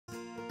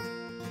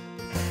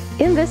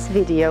In this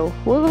video,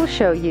 we will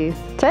show you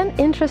 10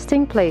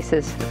 interesting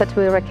places that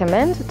we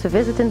recommend to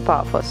visit in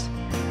Paphos.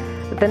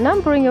 The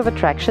numbering of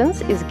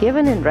attractions is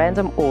given in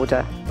random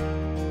order.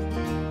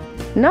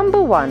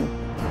 Number 1.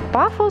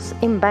 Paphos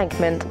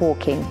Embankment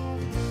Walking.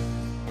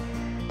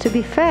 To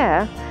be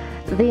fair,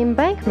 the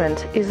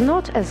embankment is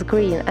not as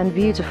green and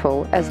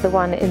beautiful as the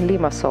one in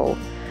Limassol,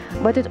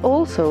 but it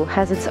also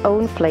has its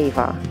own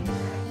flavor.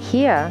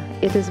 Here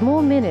it is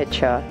more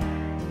miniature.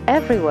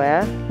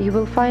 Everywhere you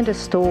will find a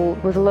stall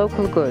with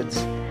local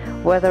goods,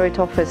 whether it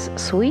offers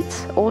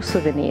sweets or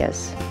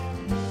souvenirs.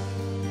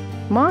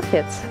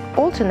 Markets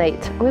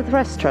alternate with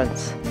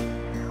restaurants,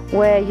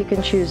 where you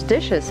can choose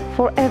dishes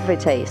for every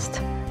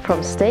taste,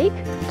 from steak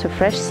to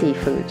fresh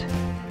seafood.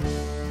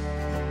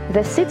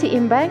 The city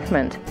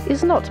embankment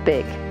is not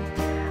big,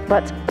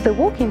 but the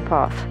walking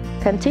path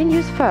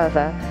continues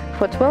further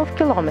for 12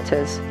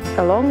 kilometers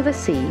along the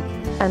sea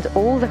and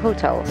all the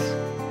hotels.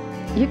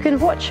 You can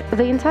watch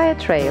the entire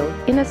trail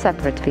in a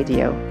separate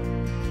video.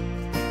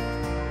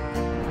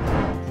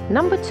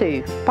 Number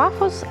 2.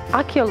 Paphos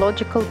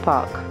Archaeological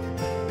Park.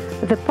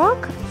 The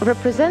park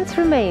represents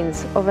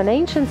remains of an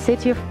ancient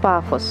city of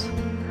Paphos,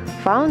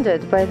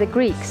 founded by the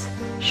Greeks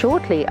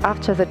shortly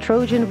after the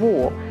Trojan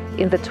War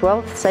in the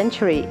 12th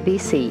century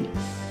BC.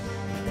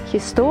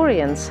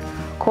 Historians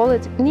call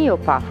it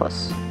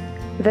Neo-Paphos.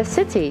 The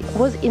city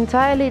was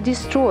entirely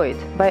destroyed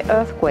by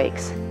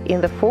earthquakes in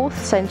the 4th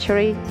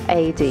century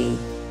AD.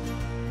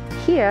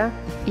 Here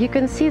you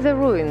can see the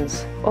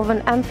ruins of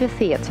an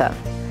amphitheater,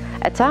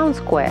 a town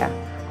square,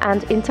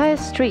 and entire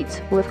streets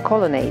with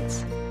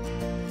colonnades.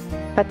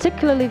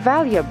 Particularly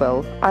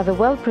valuable are the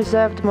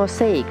well-preserved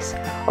mosaics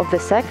of the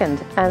 2nd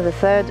and the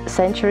 3rd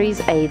centuries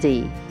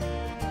AD.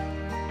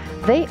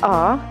 They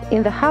are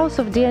in the house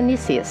of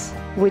Dionysus,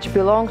 which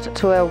belonged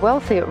to a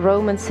wealthy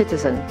Roman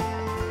citizen.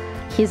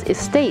 His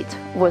estate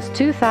was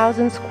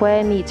 2,000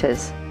 square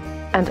meters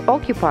and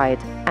occupied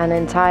an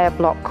entire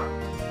block.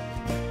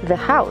 The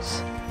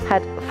house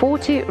had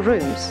 40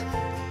 rooms,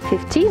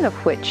 15 of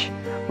which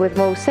with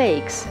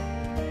mosaics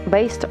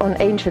based on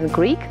ancient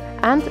Greek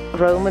and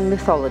Roman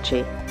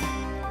mythology.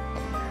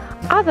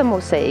 Other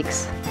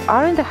mosaics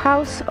are in the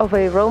house of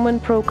a Roman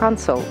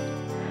proconsul.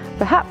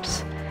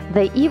 Perhaps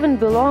they even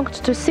belonged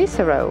to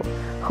Cicero,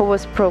 who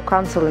was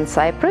proconsul in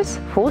Cyprus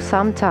for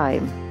some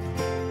time.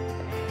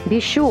 Be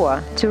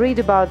sure to read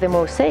about the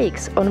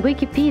mosaics on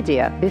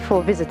Wikipedia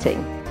before visiting.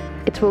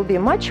 It will be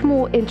much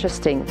more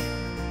interesting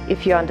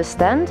if you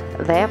understand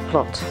their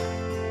plot.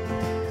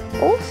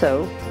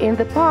 Also, in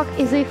the park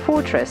is a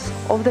fortress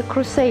of the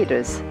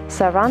Crusaders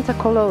Saranta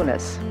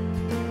Kolones,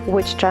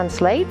 which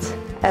translates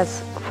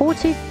as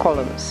 40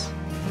 columns.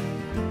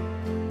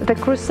 The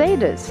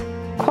Crusaders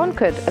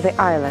conquered the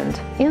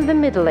island in the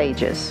Middle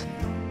Ages.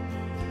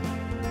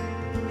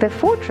 The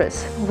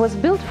fortress was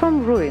built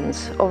from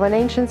ruins of an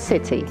ancient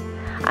city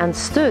and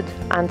stood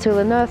until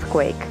an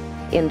earthquake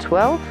in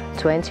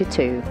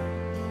 1222.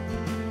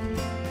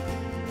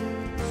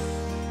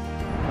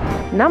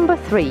 Number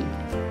 3.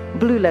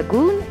 Blue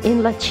Lagoon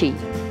in Lachi.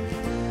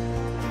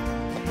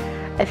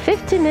 A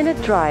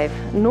 50-minute drive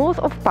north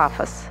of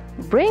Paphos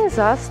brings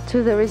us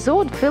to the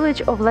resort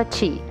village of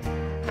Lachi,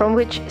 from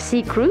which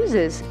sea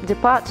cruises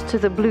depart to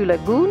the Blue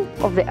Lagoon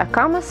of the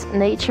Akamas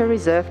Nature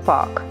Reserve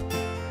Park.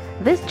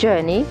 This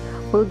journey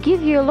will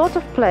give you a lot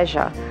of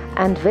pleasure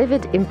and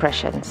vivid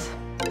impressions.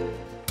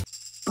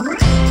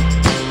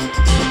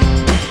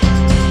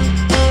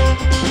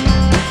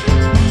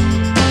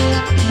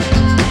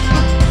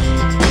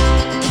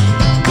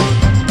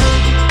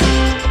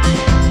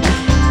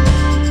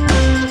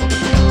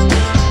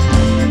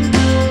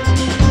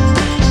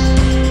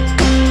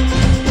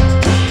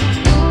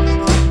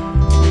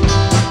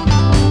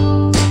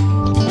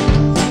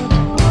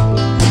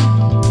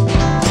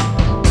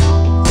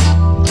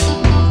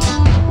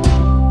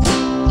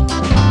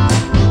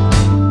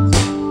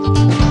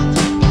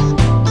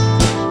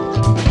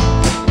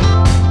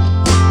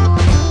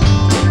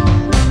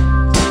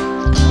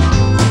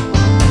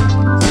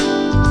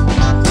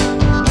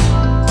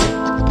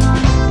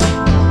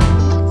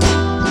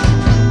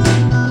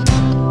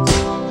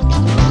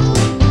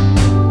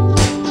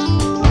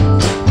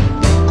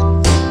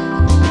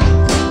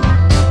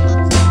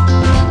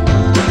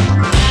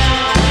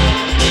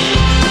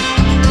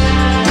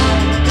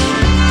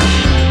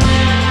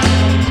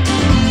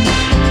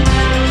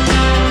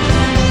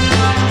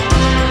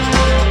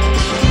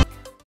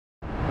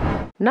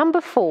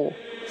 Number 4.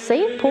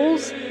 St.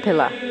 Paul's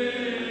Pillar.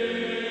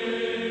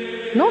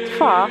 Not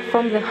far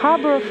from the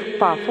harbour of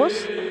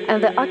Paphos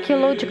and the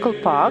archaeological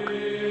park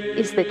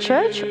is the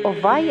church of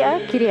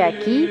Vaia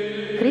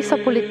Kyriaki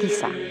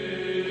Chrysopolitissa.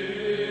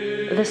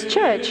 This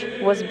church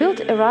was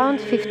built around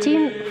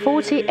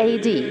 1540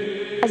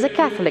 AD as a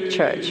Catholic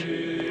church,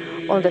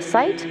 on the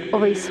site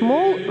of a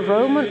small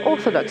Roman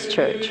Orthodox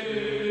church,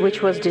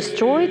 which was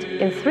destroyed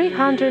in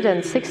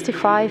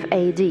 365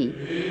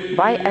 AD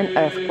by an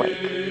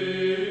earthquake.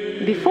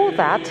 Before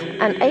that,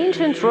 an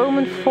ancient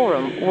Roman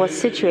forum was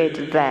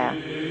situated there,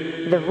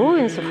 the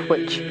ruins of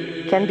which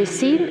can be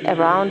seen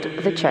around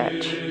the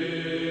church.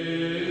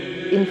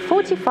 In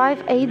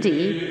 45 AD,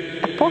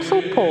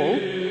 Apostle Paul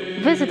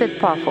visited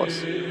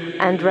Paphos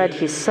and read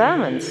his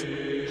sermons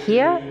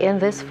here in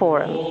this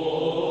forum,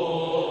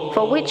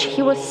 for which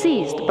he was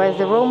seized by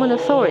the Roman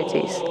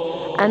authorities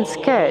and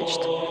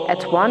scourged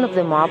at one of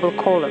the marble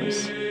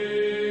columns.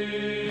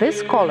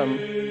 This column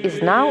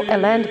is now a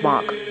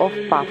landmark of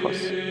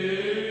Paphos.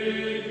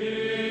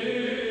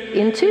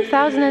 In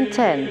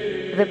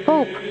 2010, the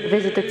Pope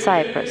visited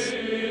Cyprus,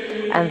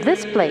 and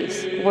this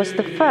place was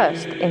the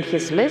first in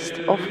his list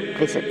of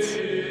visits.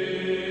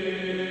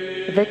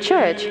 The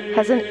church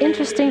has an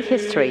interesting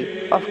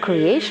history of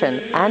creation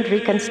and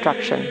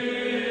reconstruction.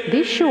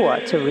 Be sure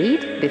to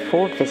read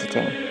before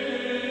visiting.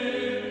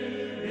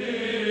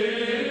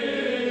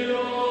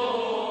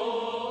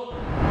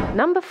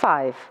 Number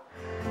 5.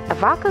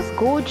 Avaka's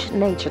Gorge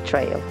Nature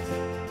Trail.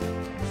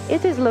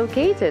 It is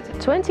located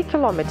 20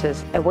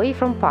 kilometers away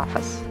from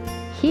Paphos.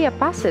 Here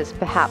passes,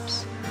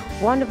 perhaps,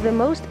 one of the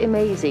most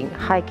amazing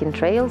hiking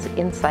trails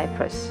in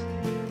Cyprus.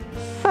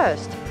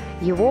 First,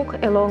 you walk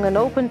along an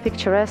open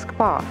picturesque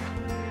path,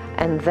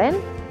 and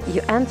then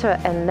you enter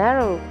a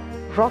narrow,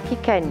 rocky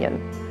canyon,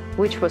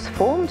 which was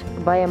formed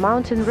by a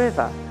mountain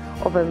river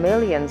over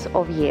millions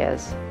of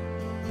years.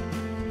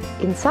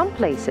 In some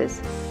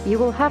places, you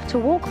will have to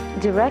walk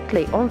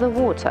directly on the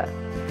water,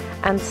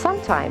 and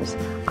sometimes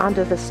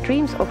under the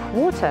streams of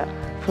water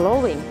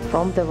flowing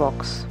from the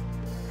rocks.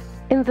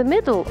 In the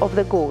middle of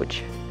the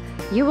gorge,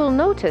 you will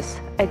notice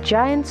a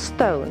giant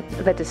stone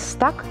that is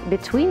stuck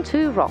between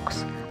two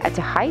rocks at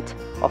a height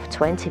of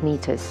 20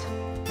 meters.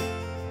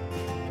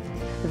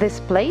 This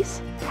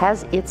place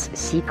has its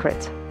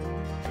secret.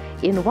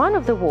 In one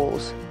of the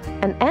walls,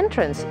 an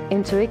entrance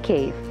into a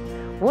cave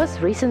was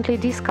recently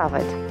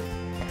discovered,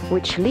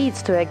 which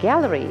leads to a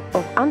gallery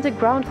of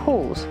underground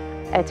holes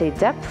at a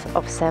depth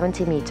of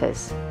 70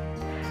 meters.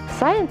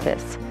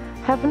 Scientists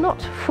have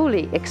not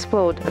fully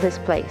explored this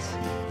place,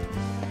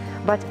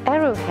 but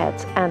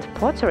arrowheads and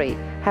pottery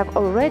have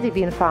already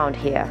been found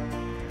here.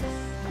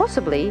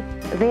 Possibly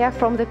they are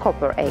from the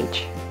Copper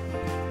Age.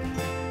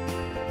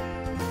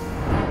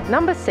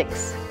 Number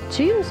 6.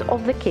 Tombs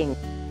of the King.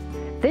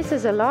 This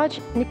is a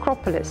large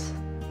necropolis,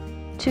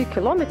 2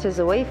 kilometers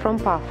away from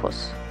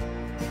Paphos.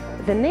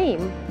 The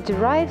name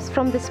derives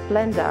from the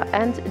splendor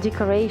and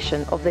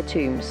decoration of the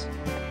tombs,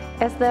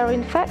 as there are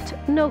in fact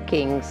no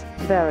kings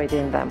buried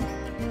in them.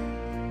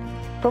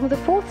 From the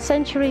 4th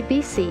century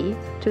BC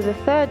to the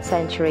 3rd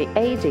century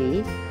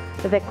AD,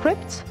 the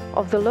crypts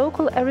of the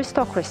local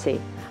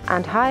aristocracy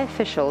and high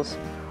officials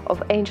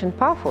of ancient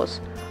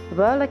Paphos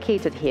were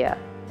located here.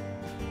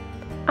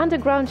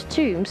 Underground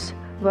tombs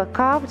were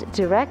carved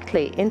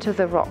directly into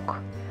the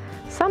rock.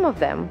 Some of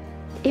them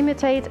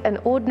imitate an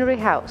ordinary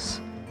house,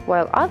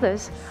 while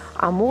others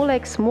are more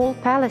like small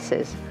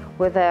palaces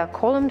with their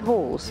columned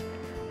halls,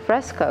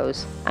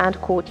 frescoes and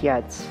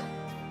courtyards.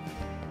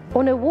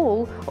 On a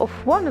wall of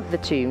one of the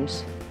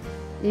tombs,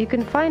 you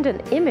can find an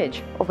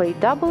image of a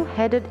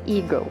double-headed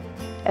eagle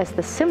as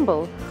the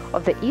symbol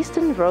of the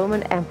Eastern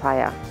Roman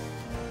Empire.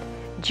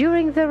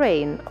 During the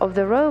reign of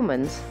the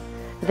Romans,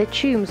 the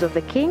tombs of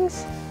the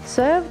kings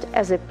served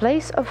as a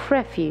place of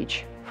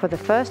refuge for the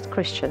first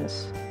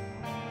Christians.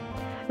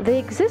 The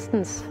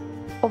existence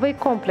of a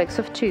complex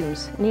of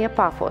tombs near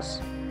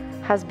Paphos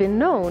has been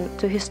known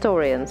to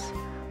historians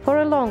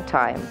for a long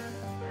time,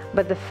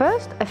 but the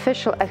first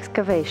official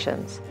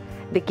excavations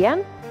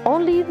began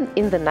only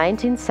in the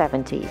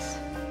 1970s.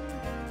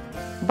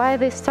 By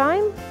this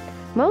time,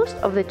 most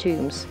of the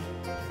tombs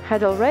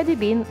had already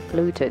been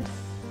looted.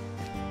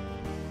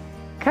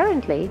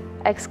 Currently,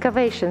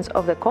 excavations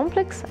of the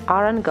complex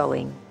are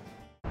ongoing.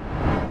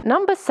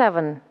 Number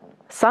 7.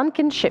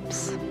 Sunken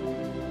ships.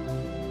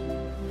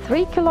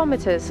 3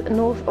 kilometers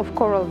north of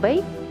Coral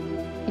Bay,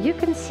 you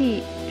can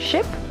see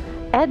ship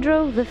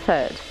Edro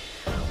III,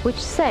 which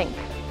sank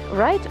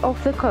right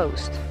off the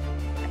coast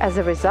as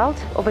a result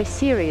of a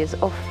series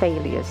of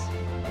failures.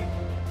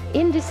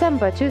 In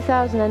December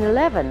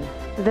 2011,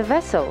 the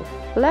vessel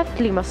left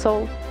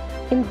Limassol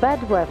in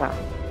bad weather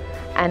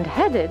and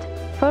headed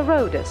for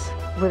Rhodes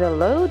with a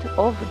load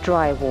of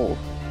drywall.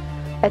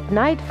 At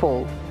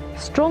nightfall,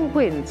 strong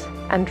winds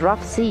and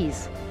rough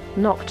seas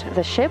knocked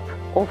the ship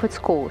off its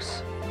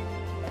course.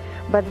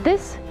 But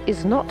this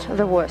is not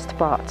the worst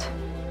part.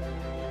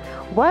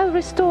 While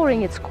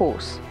restoring its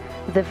course,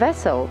 the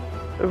vessel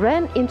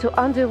ran into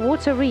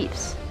underwater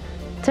reefs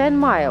 10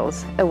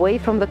 miles away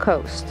from the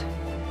coast.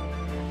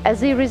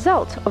 As a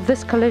result of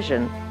this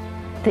collision,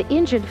 the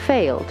engine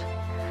failed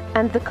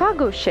and the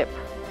cargo ship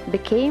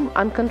became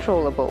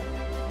uncontrollable.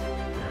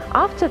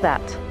 After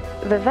that,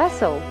 the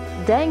vessel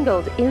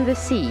dangled in the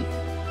sea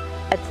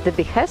at the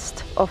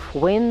behest of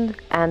wind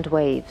and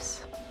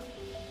waves.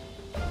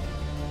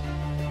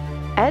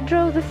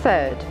 Edro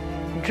III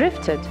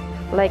drifted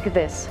like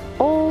this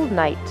all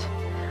night,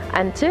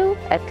 until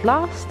at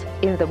last,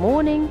 in the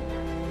morning,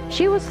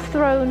 she was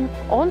thrown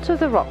onto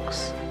the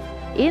rocks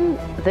in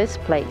this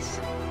place.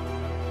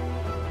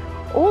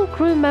 All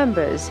crew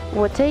members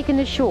were taken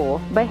ashore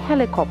by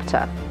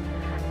helicopter,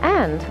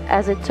 and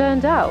as it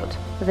turned out,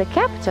 the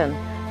captain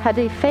had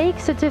a fake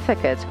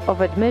certificate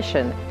of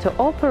admission to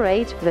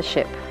operate the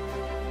ship.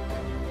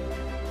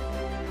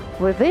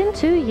 Within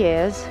 2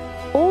 years,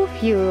 all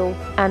fuel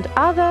and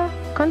other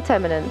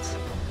contaminants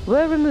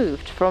were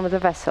removed from the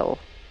vessel.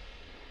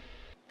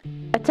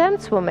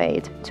 Attempts were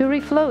made to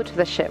refloat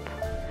the ship,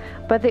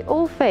 but they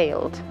all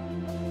failed.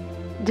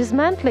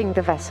 Dismantling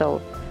the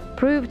vessel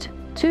proved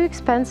too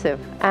expensive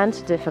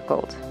and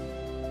difficult.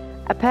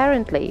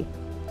 Apparently,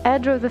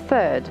 Edro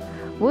III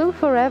will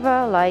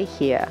forever lie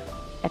here,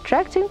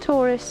 attracting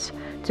tourists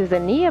to the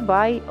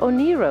nearby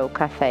Oniro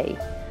Cafe,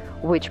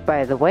 which,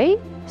 by the way,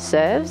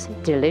 serves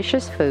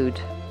delicious food.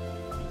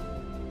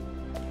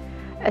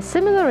 A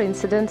similar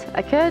incident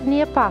occurred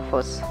near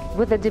Paphos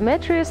with the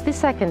Demetrius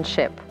II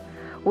ship,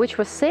 which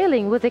was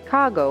sailing with a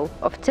cargo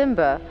of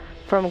timber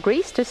from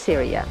Greece to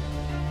Syria.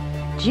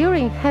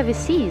 During heavy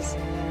seas,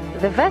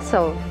 the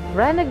vessel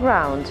ran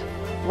aground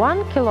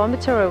 1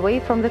 kilometer away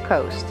from the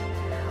coast,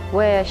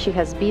 where she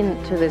has been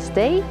to this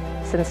day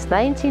since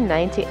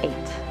 1998.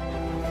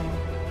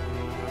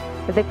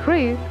 The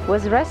crew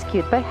was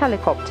rescued by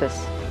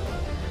helicopters.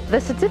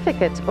 The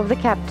certificate of the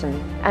captain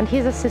and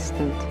his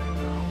assistant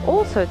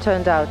also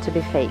turned out to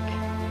be fake.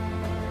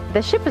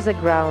 The ship is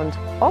aground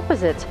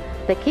opposite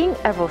the King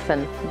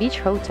Evelyn Beach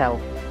Hotel.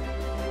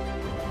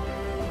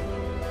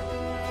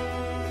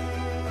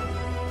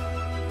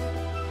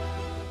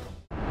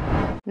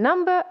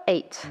 Number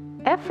 8.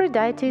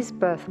 Aphrodite's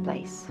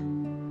birthplace.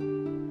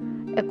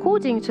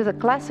 According to the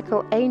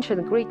classical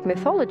ancient Greek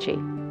mythology,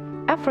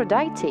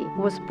 Aphrodite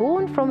was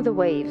born from the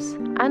waves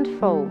and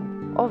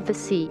foam of the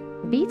sea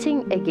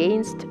beating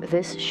against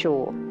this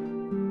shore.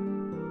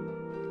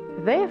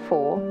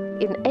 Therefore,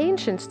 in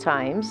ancient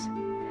times,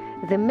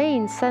 the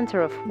main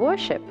center of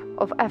worship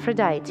of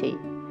Aphrodite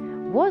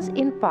was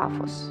in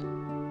Paphos.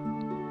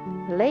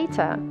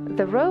 Later,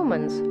 the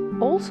Romans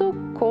also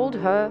called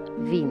her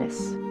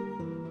Venus.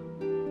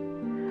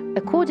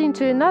 According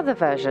to another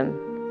version,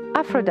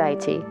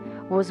 Aphrodite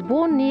was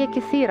born near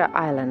Kythera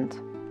Island,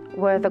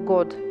 where the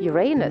god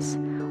Uranus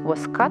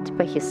was cut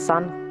by his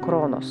son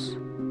Kronos.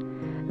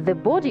 The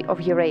body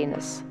of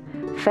Uranus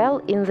fell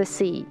in the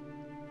sea,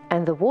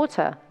 and the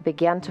water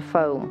began to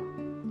foam.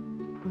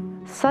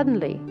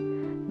 Suddenly,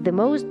 the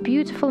most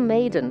beautiful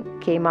maiden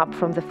came up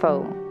from the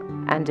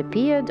foam and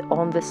appeared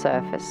on the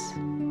surface.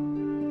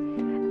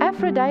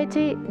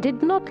 Aphrodite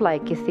did not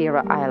like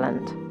Kythera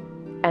Island,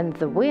 and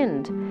the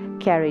wind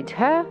carried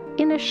her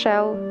in a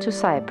shell to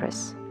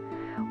Cyprus,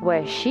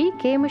 where she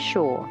came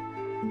ashore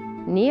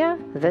near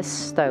this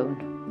stone.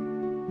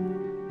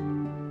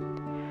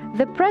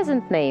 The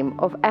present name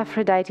of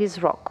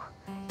Aphrodite's rock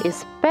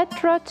is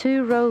Petra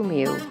to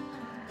Romeo,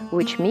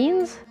 which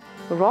means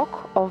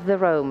Rock of the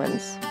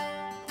Romans.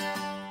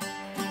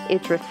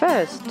 It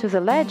refers to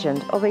the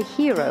legend of a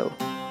hero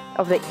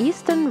of the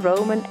Eastern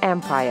Roman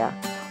Empire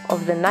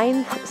of the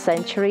 9th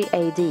century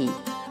AD,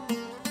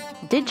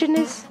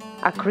 Dionysus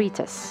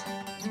Acritas.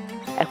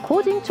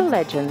 According to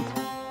legend,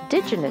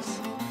 Dionysus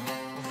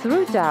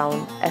threw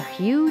down a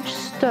huge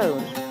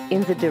stone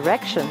in the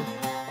direction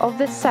of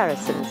the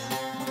Saracens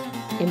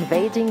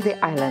invading the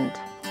island.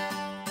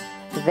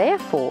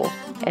 Therefore,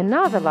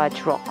 another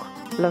large rock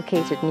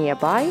located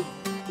nearby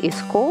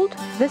is called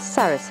the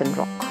Saracen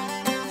Rock.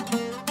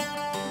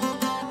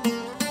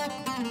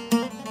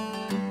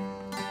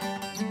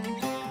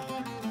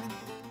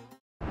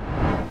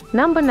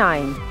 Number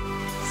 9.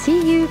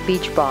 CU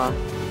Beach Bar.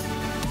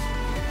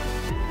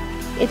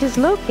 It is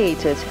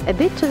located a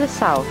bit to the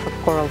south of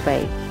Coral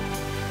Bay.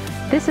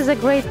 This is a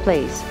great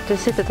place to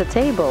sit at a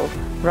table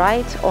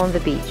right on the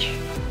beach.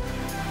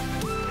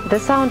 The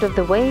sound of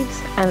the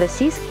waves and the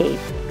seascape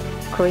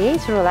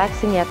create a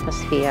relaxing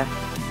atmosphere.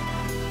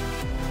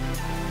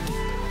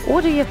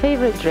 Order your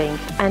favorite drink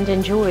and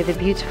enjoy the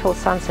beautiful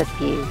sunset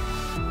view.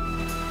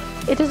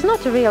 It is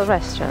not a real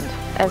restaurant,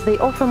 as they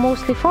offer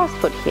mostly fast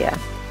food here.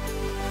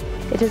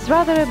 It is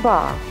rather a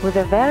bar with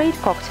a varied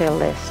cocktail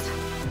list.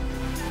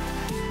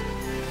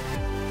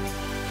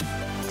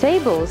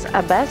 Tables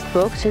are best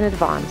booked in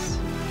advance.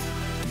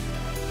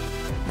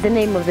 The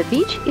name of the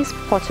beach is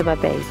Potama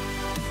Bay.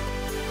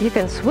 You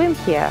can swim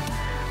here,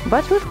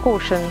 but with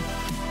caution.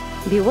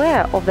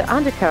 Beware of the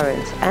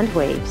undercurrents and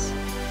waves.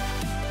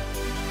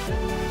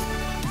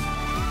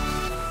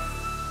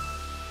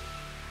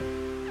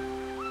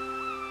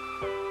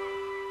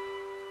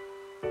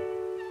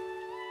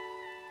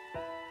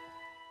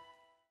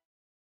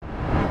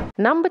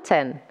 Number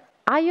 10.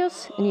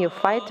 Agios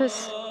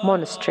Neo-Paphos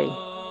Monastery.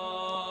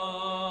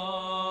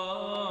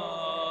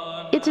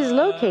 It is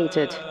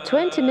located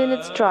 20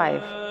 minutes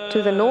drive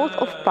to the north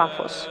of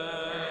Paphos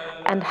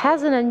and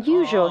has an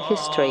unusual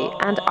history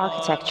and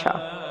architecture.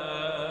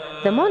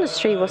 The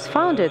monastery was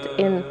founded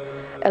in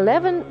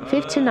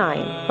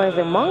 1159 by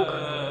the monk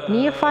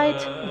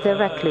Neophyte the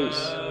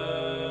Recluse.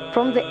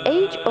 From the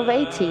age of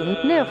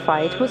 18,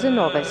 Neophyte was a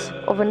novice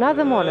of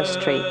another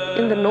monastery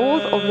in the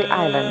north of the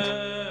island,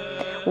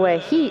 where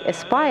he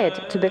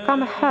aspired to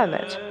become a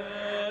hermit,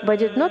 but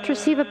did not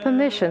receive a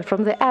permission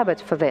from the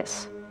abbot for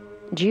this,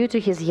 due to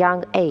his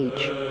young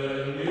age.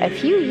 A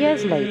few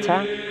years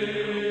later,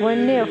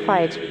 when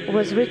Neophyte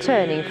was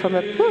returning from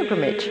a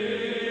pilgrimage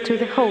to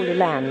the Holy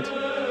Land,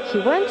 he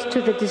went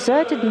to the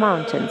deserted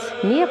mountains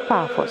near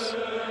Paphos,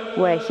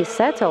 where he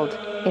settled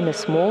in a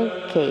small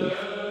cave.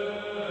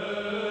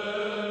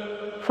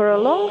 For a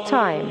long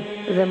time,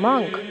 the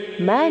monk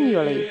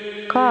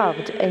manually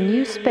carved a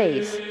new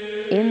space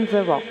in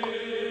the rock.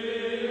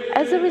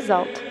 As a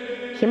result,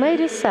 he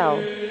made a cell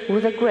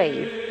with a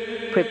grave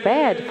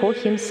prepared for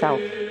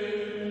himself,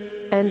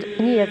 and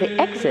near the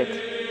exit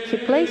he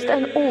placed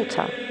an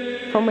altar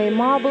from a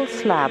marble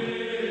slab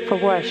for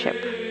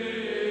worship.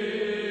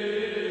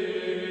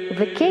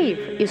 The cave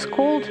is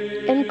called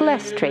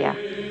Englestria,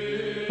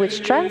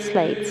 which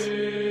translates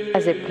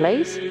as a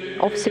place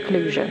of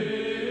seclusion.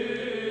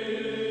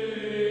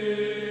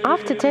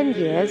 After 10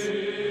 years,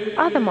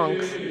 other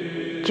monks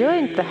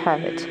joined the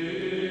herd,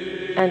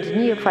 and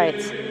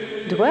Neophyte's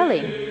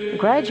dwelling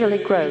gradually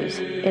grows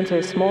into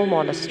a small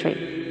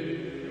monastery.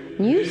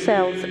 New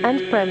cells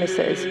and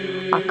premises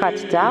are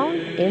cut down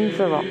in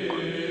the rock.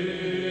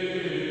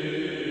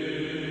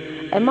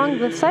 Among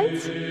the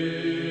sites,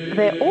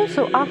 there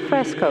also are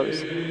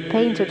frescoes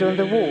painted on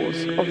the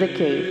walls of the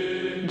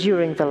cave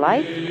during the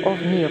life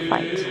of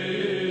Neophyte.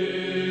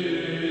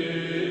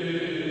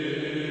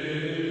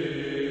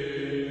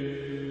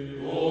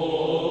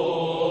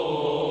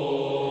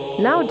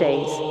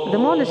 Nowadays, the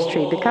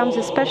monastery becomes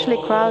especially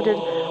crowded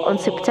on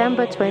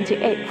September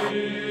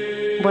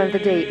 28th, when the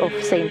day of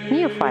Saint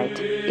Neophyte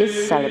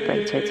is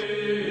celebrated.